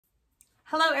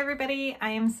Hello everybody,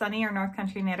 I am Sunny, our North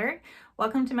Country Knitter.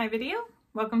 Welcome to my video.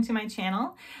 Welcome to my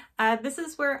channel. This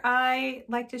is where I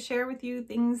like to share with you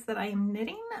things that I am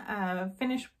knitting,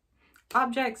 finished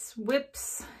objects,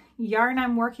 whips, yarn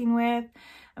I'm working with.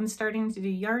 I'm starting to do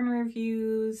yarn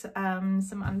reviews, some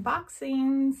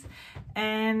unboxings,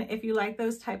 and if you like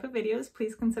those type of videos,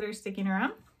 please consider sticking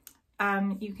around.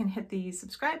 You can hit the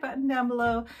subscribe button down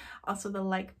below, also the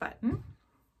like button,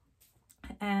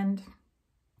 and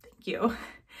thank you.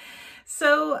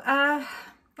 So,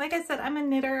 like I said, I'm a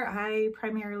knitter. I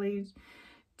primarily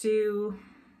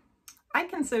I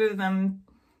consider them,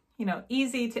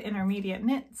 easy to intermediate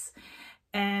knits,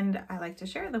 and I like to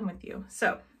share them with you.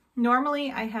 So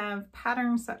normally I have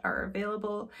patterns that are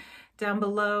available down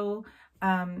below.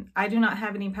 I do not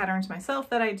have any patterns myself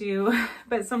that I do,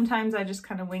 but sometimes I just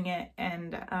kind of wing it,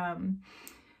 and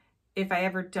if I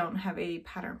ever don't have a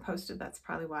pattern posted, that's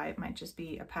probably why. It might just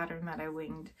be a pattern that I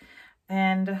winged.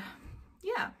 And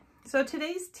yeah, so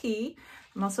today's tea,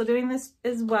 I'm also doing this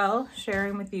as well,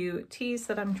 sharing with you teas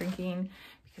that I'm drinking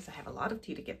because I have a lot of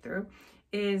tea to get through,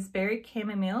 is Berry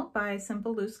Chamomile by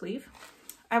Simple Loose Leaf.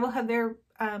 I will have their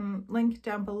link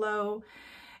down below.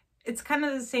 It's kind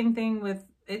of the same thing with,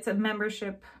 it's a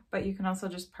membership, but you can also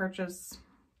just purchase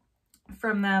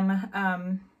from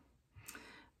them.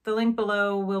 The link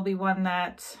below will be one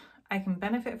that I can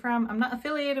benefit from. I'm not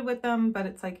affiliated with them, but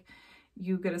it's like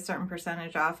you get a certain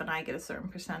percentage off and I get a certain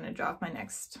percentage off my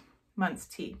next month's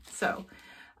tea. So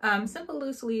Simple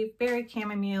Loose Leaf Berry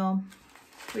Chamomile,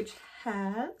 which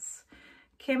has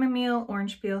chamomile,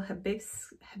 orange peel,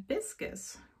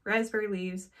 hibiscus, raspberry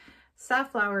leaves,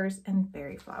 safflowers, and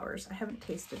berry flowers. I haven't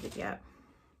tasted it yet.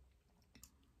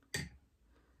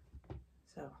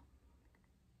 So,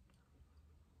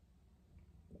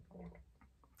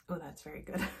 oh, that's very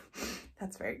good.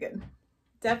 That's very good.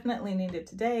 Definitely needed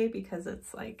today because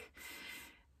it's like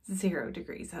 0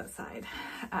 degrees outside.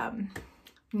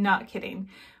 Not kidding.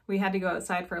 We had to go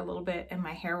outside for a little bit and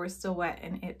my hair was still wet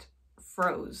and it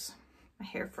froze. My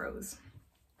hair froze.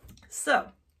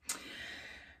 So,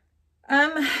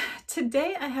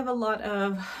 today I have a lot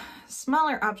of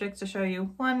smaller objects to show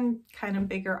you. One kind of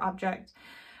bigger object,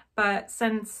 but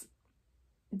since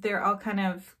they're all kind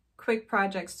of quick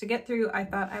projects to get through, I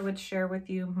thought I would share with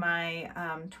you my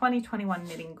 2021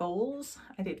 knitting goals.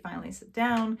 I did finally sit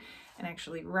down and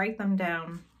actually write them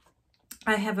down.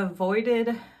 I have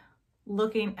avoided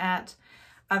looking at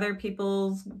other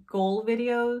people's goal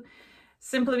video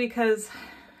simply because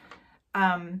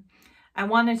I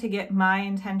wanted to get my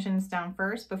intentions down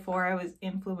first before I was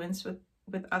influenced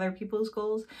with other people's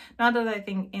goals. Not that I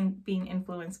think being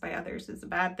influenced by others is a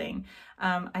bad thing.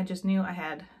 I just knew I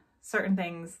had certain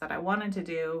things that I wanted to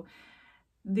do.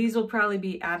 These will probably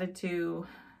be added to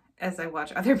as I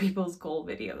watch other people's goal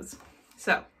videos.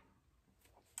 So,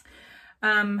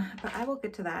 but I will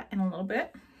get to that in a little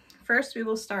bit. First, we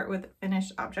will start with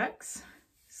finished objects.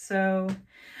 So,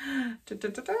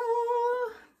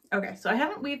 okay, so I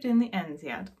haven't weaved in the ends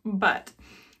yet, but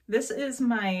this is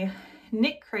my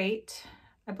knit crate,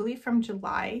 I believe from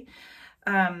July.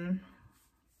 My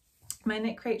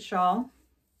knit crate shawl.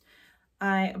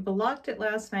 I blocked it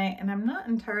last night and I'm not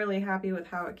entirely happy with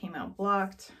how it came out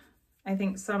blocked. I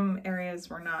think some areas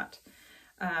were not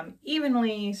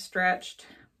evenly stretched,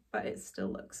 but it still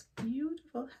looks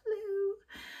beautiful.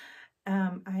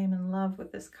 Hello. I am in love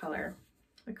with this color.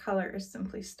 The color is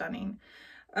simply stunning.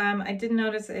 I did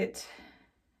notice it,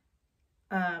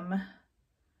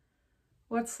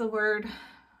 what's the word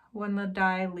when the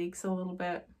dye leaks a little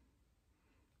bit?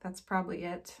 That's probably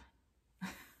it.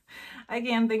 I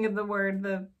can't think of the word,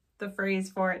 the phrase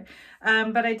for it.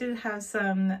 But I did have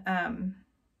some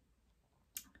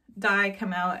dye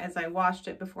come out as I washed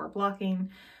it before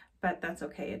blocking, but that's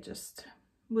okay. It just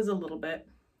was a little bit,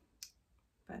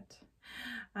 but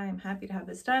I'm happy to have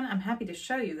this done. I'm happy to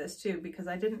show you this too, because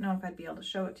I didn't know if I'd be able to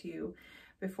show it to you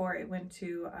before it went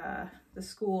to the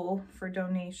school for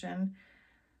donation.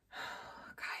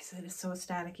 Guys, it is so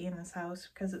staticky in this house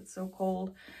because it's so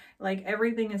cold. Like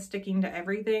everything is sticking to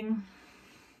everything.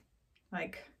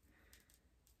 Like,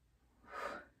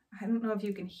 I don't know if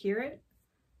you can hear it.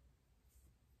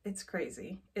 It's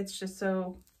crazy. It's just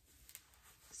so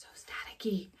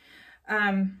staticky.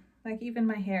 Like even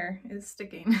my hair is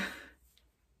sticking.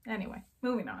 Anyway,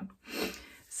 moving on.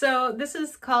 So this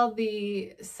is called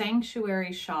the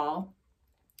Sanctuary Shawl.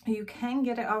 You can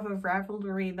get it off of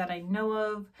Ravelry that I know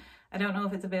of. I don't know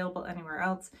if it's available anywhere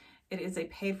else. It is a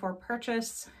pay-for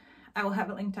purchase. I will have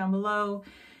it linked down below.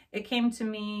 It came to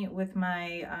me with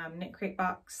my knit crate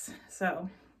box. So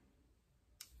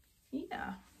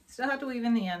yeah, still have to weave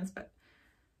in the ends, but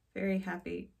very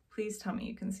happy. Please tell me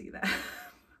you can see that.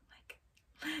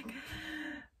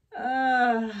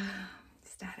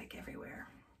 Static everywhere.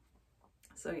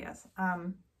 So yes,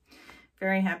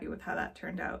 very happy with how that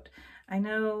turned out. I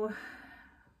know,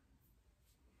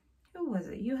 who was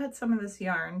it? You had some of this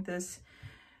yarn, this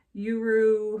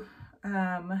Uru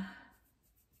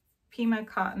Pima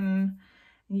cotton.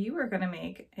 You were going to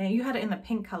make, and you had it in the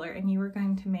pink color, and you were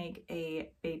going to make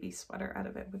a baby sweater out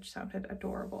of it, which sounded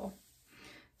adorable.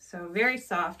 So very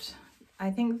soft.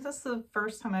 I think this is the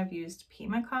first time I've used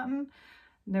Pima cotton.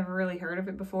 Never really heard of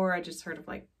it before. I just heard of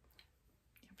like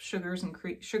sugar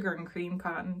and cream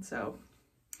cotton. So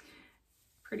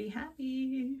pretty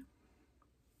happy.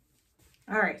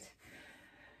 All right.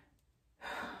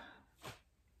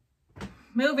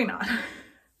 Moving on.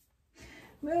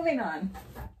 Moving on.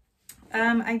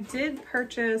 I did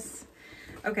purchase,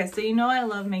 okay, so you know I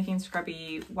love making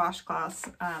scrubby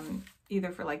washcloths,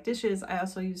 either for like dishes. I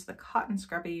also use the cotton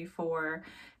scrubby for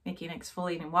making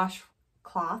exfoliating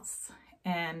washcloths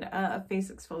and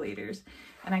face exfoliators.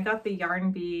 And I got the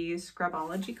Yarn Bee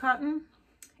Scrubology cotton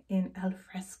in Al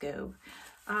Fresco.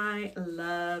 I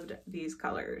loved these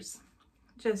colors.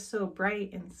 Just so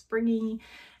bright and springy,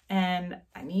 and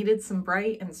I needed some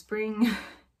bright and spring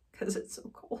because it's so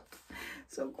cold.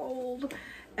 So cold.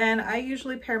 And I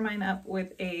usually pair mine up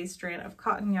with a strand of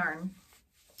cotton yarn,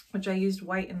 which I used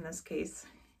white in this case.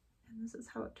 And this is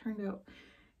how it turned out.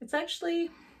 It's actually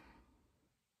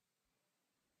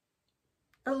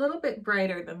a little bit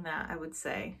brighter than that, I would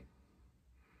say.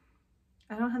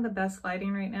 I don't have the best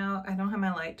lighting right now. I don't have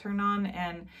my light turned on,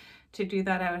 and to do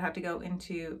that I would have to go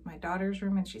into my daughter's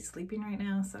room, and she's sleeping right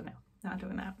now, so no, not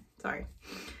doing that. Sorry.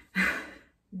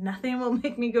 Nothing will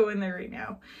make me go in there right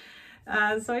now.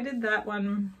 So I did that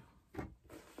one.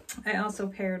 I also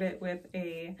paired it with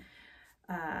a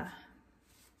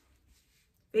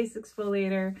face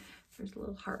exfoliator. There's a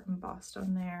little heart embossed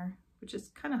on there, which is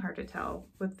kind of hard to tell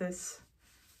with this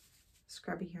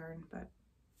scrubby yarn, but.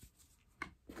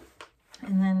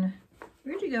 And then,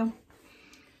 where'd you go?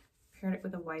 Paired it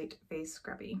with a white face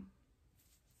scrubby.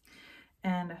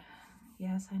 And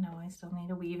yes, I know I still need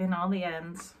to weave in all the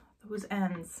ends, those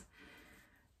ends.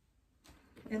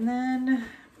 And then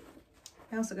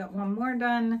I also got one more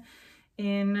done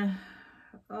in,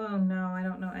 oh no, I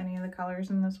don't know any of the colors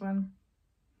in this one.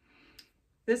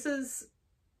 This is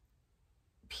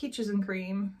Peaches and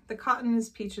Cream. The cotton is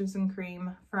Peaches and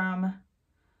Cream from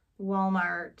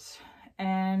Walmart,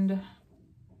 and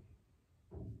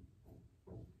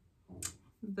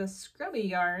the scrubby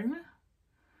yarn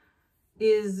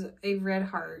is a Red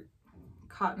Heart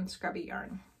cotton scrubby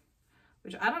yarn,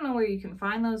 which I don't know where you can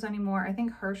find those anymore. I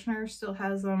think Hirschner still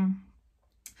has them,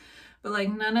 but like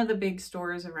none of the big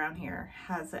stores around here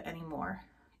has it anymore.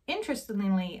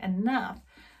 Interestingly enough,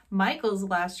 Michael's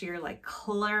last year like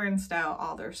clearanced out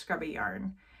all their scrubby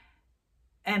yarn,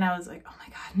 and I was like, oh my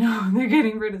god, no, they're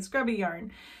getting rid of scrubby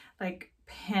yarn, like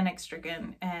panic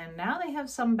stricken. And now they have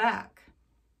some back,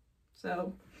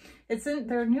 so it's in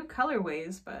their new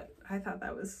colorways. But I thought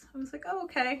that was, I was like, oh,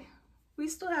 okay, we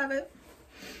still have it.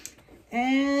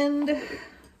 And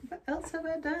what else have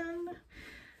I done?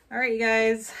 All right, you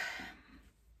guys,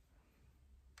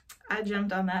 I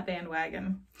jumped on that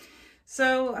bandwagon.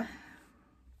 So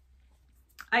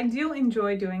I do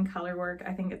enjoy doing color work.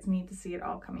 I think it's neat to see it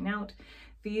all coming out.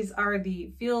 These are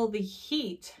the Feel the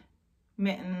Heat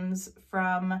mittens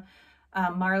from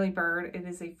Marley Bird. It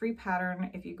is a free pattern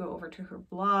if you go over to her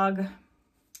blog.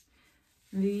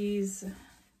 These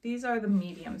are the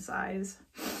medium size,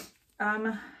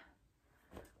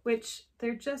 which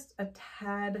they're just a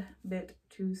tad bit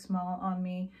too small on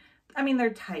me. I mean,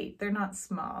 they're tight, they're not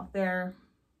small, they're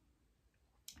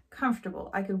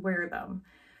comfortable. I could wear them,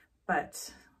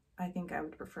 but I think I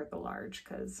would prefer the large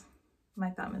because my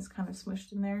thumb is kind of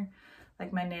smushed in there.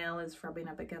 Like my nail is rubbing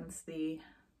up against the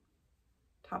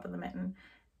top of the mitten.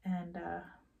 And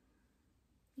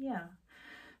yeah,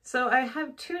 so I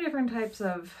have two different types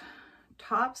of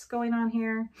tops going on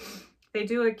here. They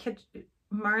do a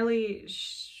Marley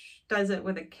does it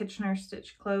with a Kitchener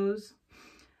stitch close.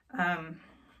 And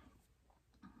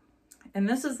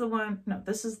this is the one, no,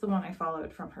 this is the one I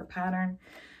followed from her pattern,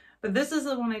 but this is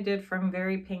the one I did from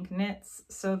Very Pink Knits.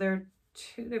 So they're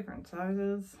two different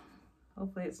sizes.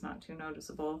 Hopefully it's not too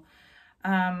noticeable.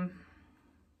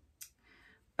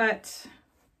 But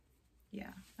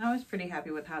yeah, I was pretty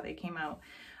happy with how they came out.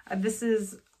 I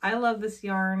love this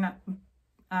yarn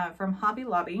from Hobby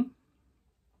Lobby.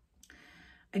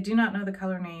 I do not know the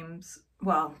color names.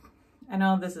 Well, I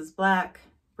know this is black,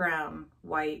 brown,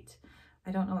 white.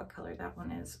 I don't know what color that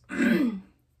one is.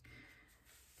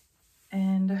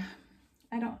 And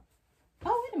I don't,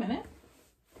 oh, wait a minute.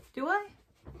 Do I?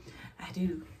 I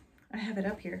do. I have it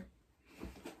up here.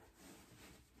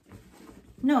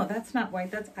 No, that's not white,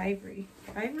 that's ivory.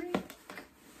 Ivory?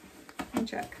 Let me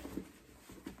check.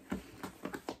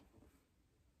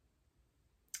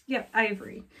 Yep,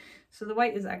 ivory. So the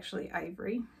white is actually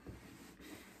ivory.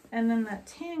 And then that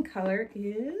tan color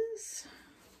is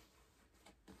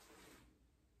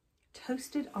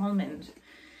toasted almond.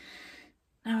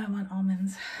 Now I want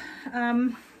almonds.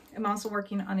 I'm also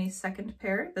working on a second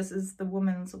pair. This is the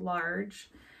woman's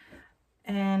large.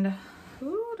 And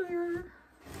oh dear.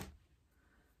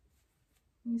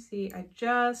 Let me see, I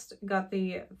just got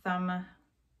the thumb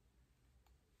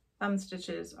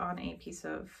stitches on a piece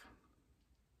of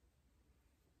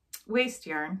waste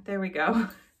yarn. There we go.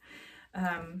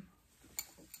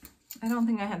 I don't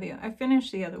think I had I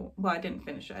finished the other, well, I didn't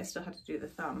finish it. I still had to do the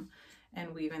thumb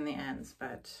and weave in the ends,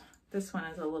 but this one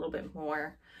is a little bit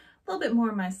more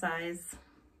my size.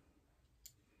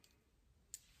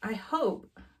 I hope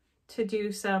to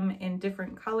do some in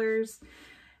different colors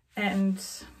and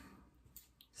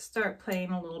start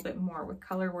playing a little bit more with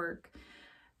color work.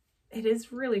 It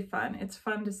is really fun. It's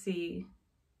fun to see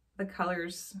the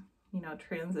colors, you know,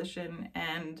 transition,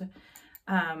 and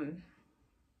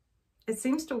it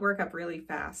seems to work up really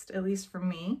fast, at least for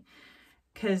me,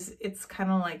 because it's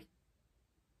kind of like,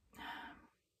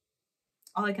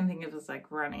 all I can think of is like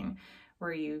running,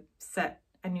 where you set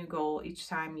a new goal each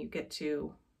time you get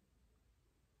to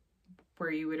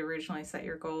where you would originally set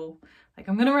your goal. Like,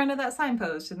 I'm going to run to that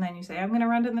signpost, and then you say, I'm going to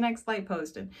run to the next light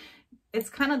post. And it's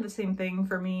kind of the same thing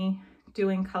for me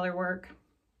doing color work.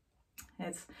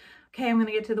 It's, okay, I'm going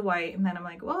to get to the white, and then I'm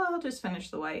like, well, I'll just finish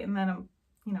the white, and then I'm,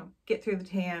 you know, get through the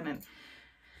tan. And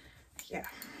yeah,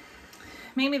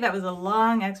 maybe that was a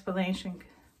long explanation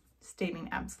stating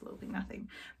absolutely nothing,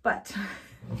 but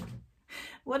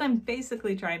what I'm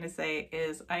basically trying to say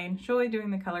is I enjoy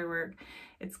doing the color work.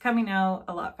 It's coming out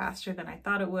a lot faster than I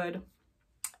thought it would.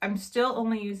 I'm still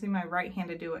only using my right hand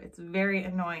to do it. It's very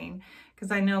annoying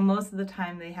because I know most of the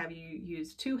time they have you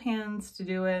use two hands to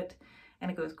do it and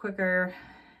it goes quicker.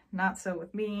 Not so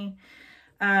with me.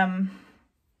 I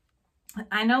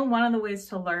know one of the ways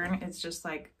to learn is just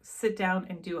like sit down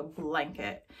and do a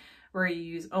blanket where you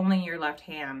use only your left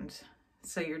hand.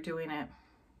 So you're doing it,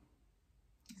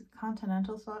 is it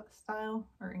continental style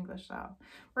or English style,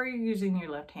 where you're using your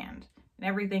left hand and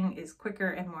everything is quicker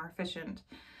and more efficient.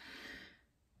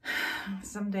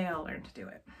 Someday I'll learn to do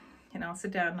it, and I'll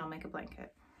sit down and I'll make a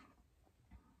blanket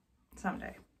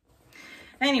someday.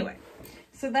 Anyway,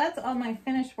 so that's all my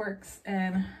finished works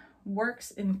and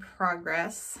works in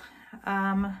progress.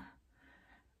 I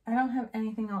don't have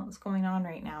anything else going on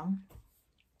right now.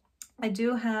 I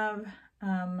do have,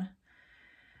 no,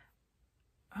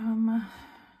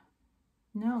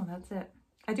 that's it.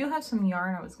 I do have some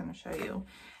yarn I was going to show you,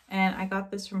 and I got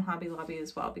this from Hobby Lobby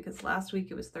as well, because last week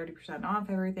it was 30%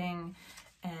 off everything,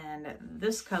 and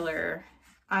this color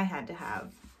I had to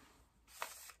have.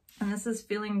 And this is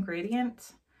Feeling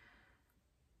Gradient.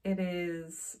 It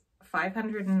is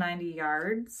 590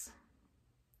 yards,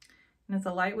 and it's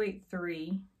a lightweight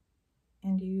 3,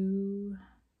 and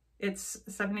it's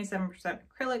 77%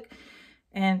 acrylic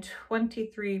and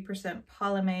 23%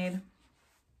 polyamide.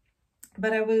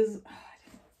 But I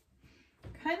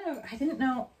didn't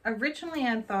know, originally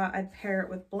I thought I'd pair it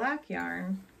with black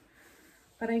yarn,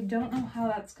 but I don't know how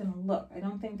that's gonna look. I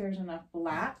don't think there's enough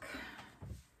black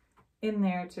in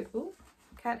there to, ooh,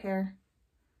 cat hair.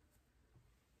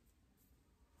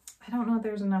 I don't know if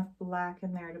there's enough black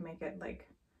in there to make it like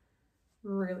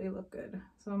really look good.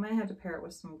 So I might have to pair it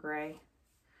with some gray,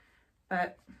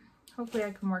 but hopefully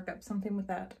I can work up something with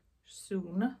that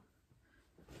soon.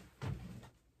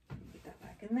 Put that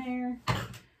back in there,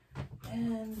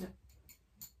 and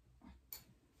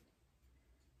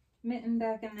mitten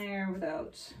back in there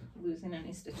without losing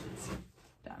any stitches.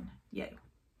 Done. Yay.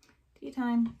 Tea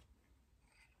time.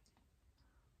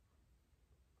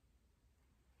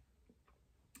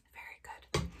 Very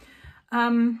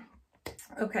good.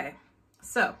 Okay,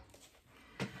 so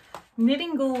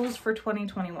knitting goals for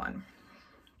 2021.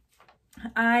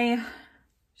 I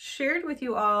shared with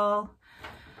you all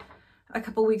a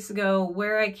couple weeks ago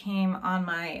where I came on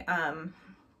my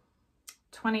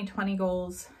 2020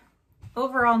 goals.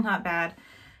 Overall, not bad.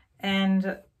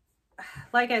 And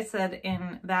like I said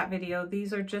in that video,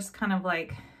 these are just kind of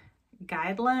like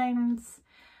guidelines.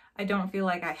 I don't feel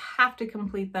like I have to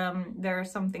complete them. There are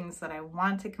some things that I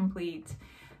want to complete.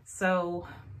 So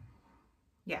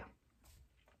yeah,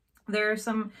 there are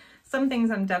some things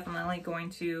I'm definitely going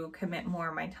to commit more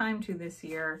of my time to this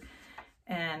year.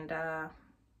 And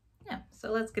yeah,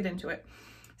 so let's get into it.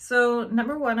 So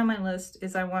number one on my list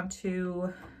is I want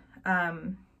to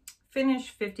finish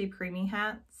 50 preemie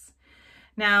hats.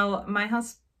 Now my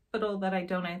hospital that I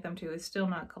donate them to is still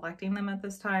not collecting them at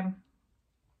this time,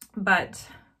 but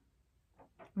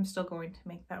I'm still going to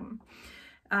make them.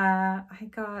 I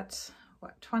got,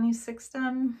 what, 26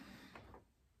 done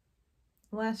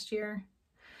last year,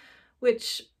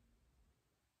 which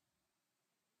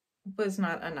was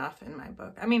not enough in my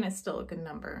book. I mean, it's still a good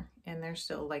number, and they're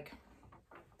still like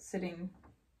sitting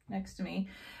next to me.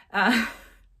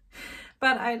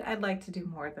 But I'd like to do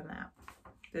more than that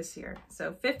this year.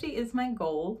 So 50 is my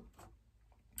goal.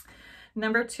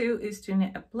 Number 2 is to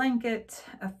knit a blanket,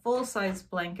 a full-size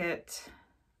blanket.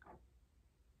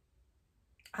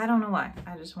 I don't know why.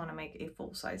 I just want to make a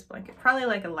full-size blanket. Probably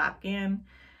like a lapgan,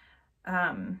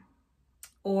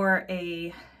 or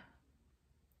a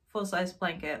full-size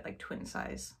blanket, like twin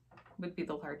size would be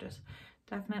the largest.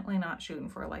 Definitely not shooting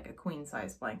for like a queen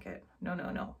size blanket. No,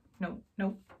 no, no, no,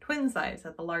 no. Twin size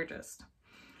at the largest.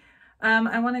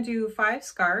 I want to do 5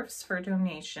 scarves for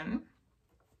donation.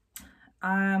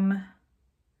 I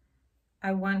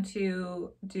want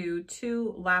to do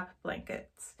 2 lap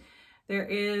blankets. There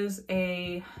is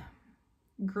a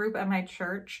group at my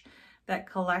church that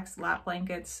collects lap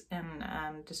blankets and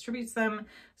distributes them.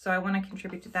 So I want to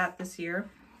contribute to that this year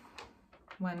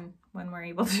when we're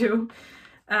able to.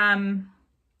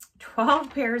 12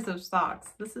 pairs of socks.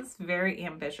 This is very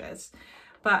ambitious,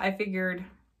 but I figured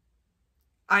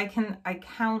I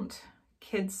count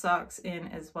kids socks in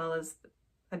as well as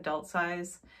adult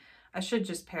size. I should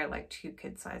just pair like 2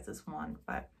 kid sizes one,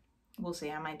 but we'll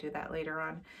see. I might do that later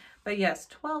on. But yes,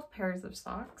 12 pairs of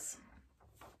socks.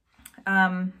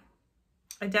 I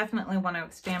definitely want to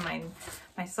expand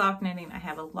my sock knitting. I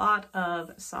have a lot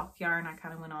of sock yarn. I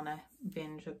kind of went on a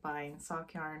binge of buying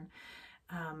sock yarn.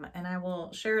 And I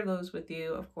will share those with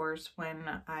you, of course,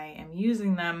 when I am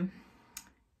using them.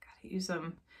 Gotta use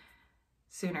them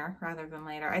sooner rather than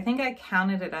later. I think I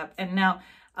counted it up, and now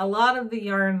a lot of the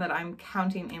yarn that I'm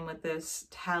counting in with this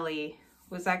tally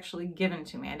was actually given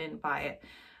to me. I didn't buy it,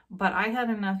 but I had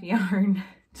enough yarn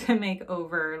to make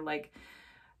over like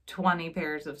 20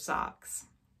 pairs of socks.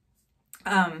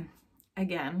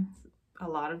 Again, a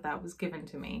lot of that was given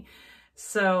to me.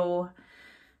 So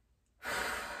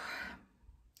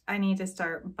I need to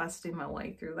start busting my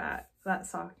way through that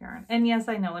sock yarn. And yes,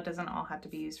 I know it doesn't all have to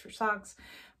be used for socks,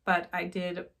 but I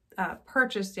did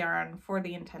purchase yarn for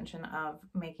the intention of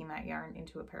making that yarn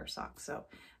into a pair of socks. So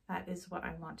that is what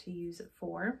I want to use it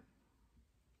for.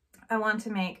 I want to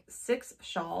make 6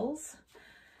 shawls,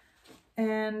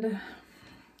 and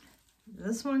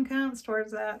this one counts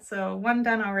towards that. So 1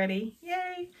 done already.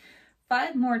 Yay!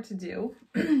 5 more to do.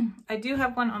 I do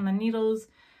have one on the needles,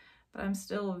 but I'm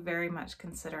still very much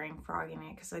considering frogging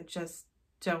it because I just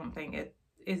don't think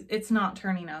it's not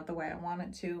turning out the way I want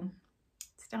it to.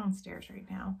 It's downstairs right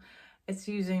now. It's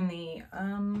using the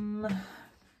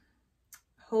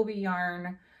Hobie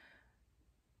yarn,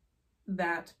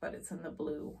 but it's in the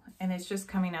blue, and it's just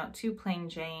coming out too plain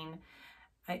Jane.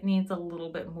 It needs a little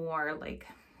bit more like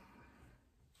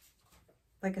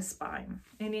a spine.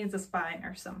 It needs a spine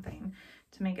or something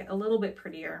to make it a little bit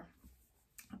prettier.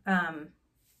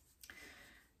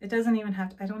 It doesn't even have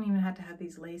to, I don't even have to have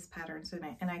these lace patterns in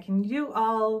it, and I can do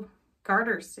all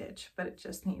garter stitch, but it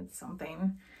just needs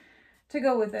something to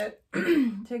go with it,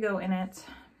 to go in it.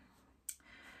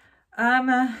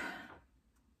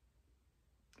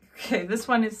 Okay, this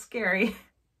one is scary.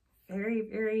 Very,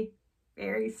 very,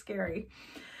 very scary.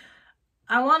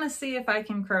 I want to see if I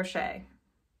can crochet.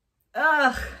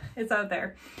 Ugh, it's out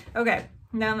there. Okay,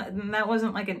 now that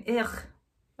wasn't like an ugh,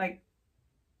 like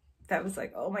that was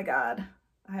like, oh my God,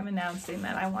 I'm announcing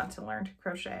that I want to learn to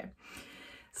crochet.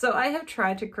 So I have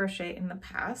tried to crochet in the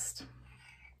past.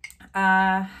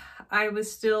 I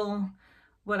was still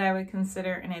what I would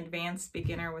consider an advanced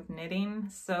beginner with knitting.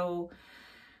 So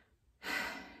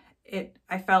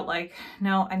I felt like,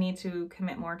 no, I need to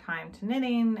commit more time to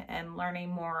knitting and learning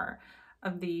more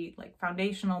of the like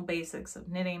foundational basics of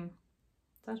knitting.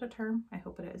 Is that a term? I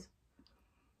hope it is.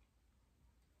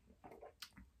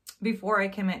 Before I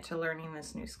commit to learning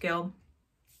this new skill.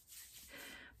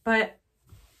 But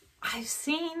I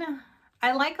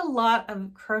like a lot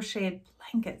of crocheted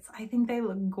blankets. I think they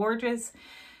look gorgeous.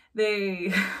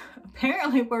 They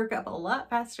apparently work up a lot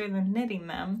faster than knitting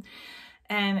them.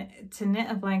 And to knit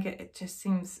a blanket, it just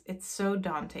seems, it's so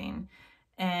daunting.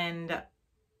 And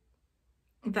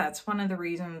that's one of the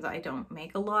reasons I don't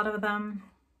make a lot of them.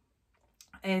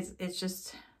 It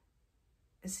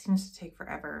seems to take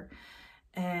forever.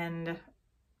 And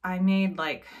I made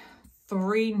like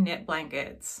 3 knit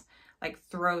blankets, like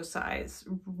throw size,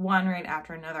 one right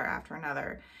after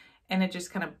another. And it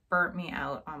just kind of burnt me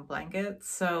out on blankets.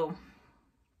 So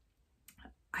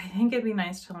I think it'd be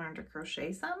nice to learn to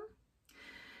crochet some.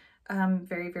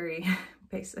 Very, very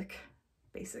basic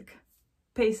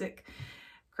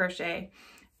crochet.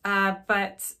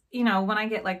 But you know, when I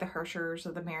get like the Hershers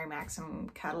or the Mary Maxim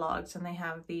catalogs and they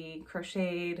have the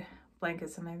crocheted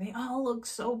blankets in there, they all look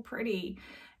so pretty.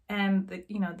 And the,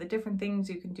 you know, the different things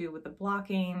you can do with the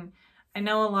blocking. I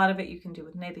know a lot of it you can do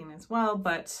with knitting as well,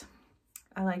 but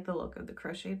I like the look of the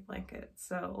crocheted blanket.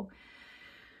 So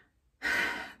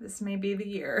this may be the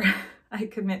year I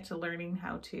commit to learning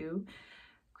how to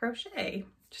crochet,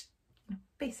 just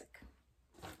basic.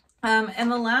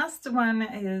 And the last one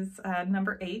is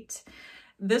number 8.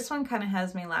 This one kind of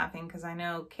has me laughing because I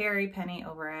know Carrie Penny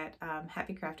over at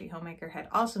Happy Crafty Homemaker had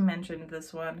also mentioned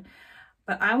this one,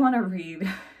 but I want to read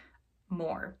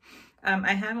more.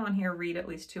 I have on here read at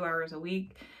least 2 hours a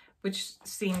week, which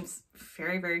seems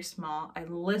very, very small. I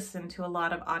listen to a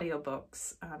lot of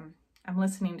audiobooks. I'm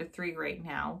listening to 3 right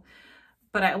now,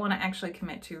 but I want to actually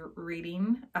commit to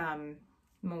reading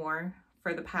more.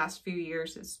 For the past few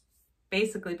years, it's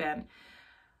basically been,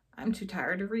 I'm too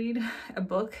tired to read a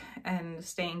book and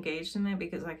stay engaged in it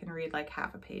because I can read like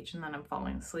half a page and then I'm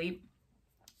falling asleep.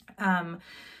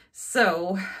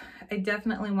 So I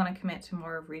definitely want to commit to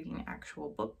more of reading actual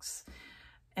books,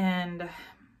 and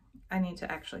I need to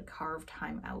actually carve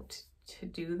time out to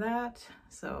do that.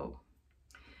 So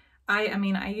I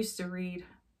mean, I used to read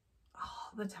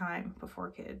all the time before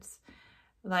kids,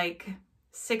 like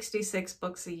 66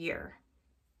 books a year,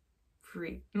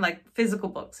 free, like physical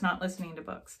books, not listening to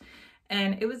books.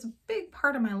 And it was a big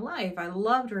part of my life. I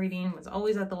loved reading, was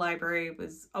always at the library,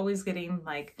 was always getting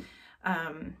like,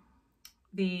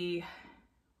 the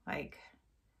like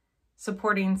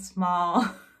supporting small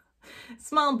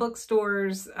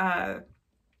bookstores.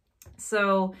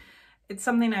 So it's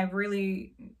something I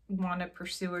really want to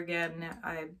pursue again.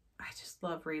 I just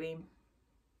love reading.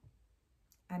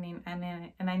 I mean,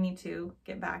 and I need to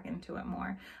get back into it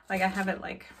more. Like I have it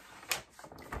like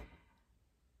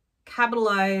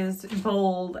capitalized,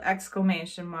 bold,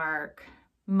 exclamation mark,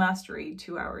 must read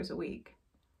 2 hours a week.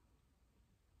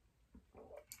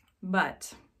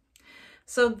 But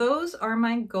so those are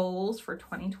my goals for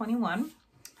 2021.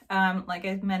 Like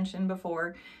I mentioned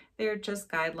before, they're just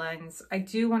guidelines. I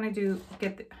do want to do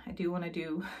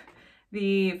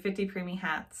the 50 preemie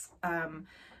hats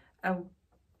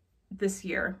this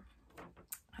year.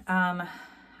 I'm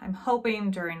hoping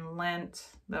during Lent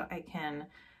that I can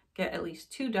get at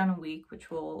least 2 done a week, which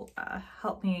will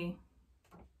help me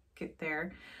get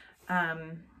there.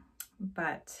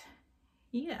 But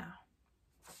yeah,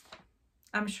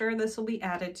 I'm sure this will be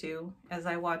added to as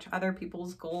I watch other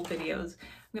people's goal videos.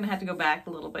 I'm gonna have to go back a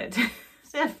little bit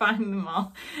to find them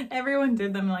all. Everyone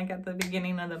did them like at the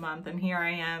beginning of the month, and here I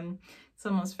am. It's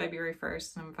almost February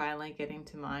 1st and I'm finally getting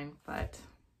to mine, but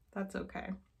that's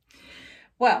okay.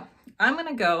 Well, I'm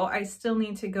gonna go. I still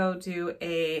need to go do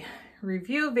a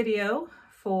review video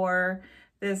for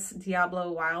this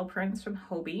Diablo Wild Prints from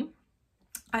Hobbii.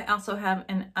 I also have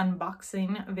an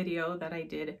unboxing video that I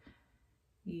did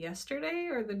yesterday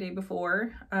or the day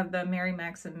before of the Mary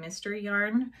Maxim mystery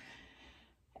yarn.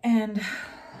 And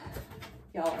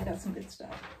y'all, I got some good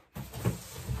stuff.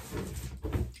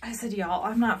 I said y'all,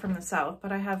 I'm not from the South,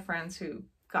 but I have friends who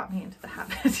got me into the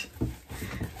habit.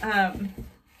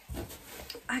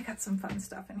 I got some fun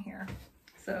stuff in here.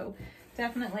 So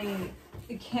definitely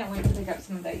I can't wait to pick up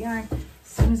some of that yarn as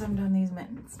soon as I'm done these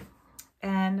mittens.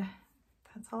 And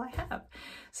that's all I have.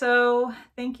 So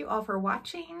thank you all for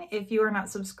watching. If you are not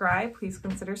subscribed, please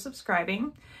consider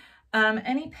subscribing.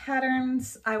 Any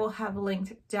patterns I will have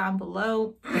linked down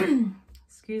below,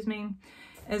 excuse me,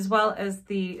 as well as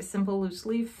the simple loose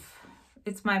leaf.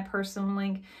 It's my personal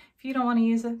link. If you don't want to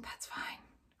use it, that's fine.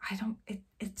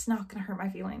 It's not going to hurt my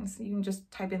feelings. You can just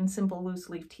type in simple loose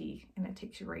leaf tea and it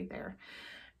takes you right there.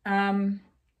 And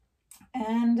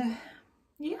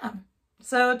yeah,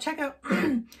 so check out,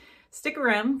 stick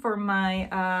around for my,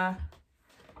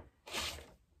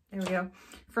 there we go,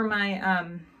 for my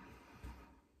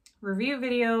review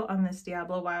video on this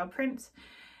Diablo Wild Print,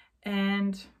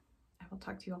 and I will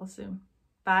talk to you all soon.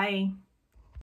 Bye.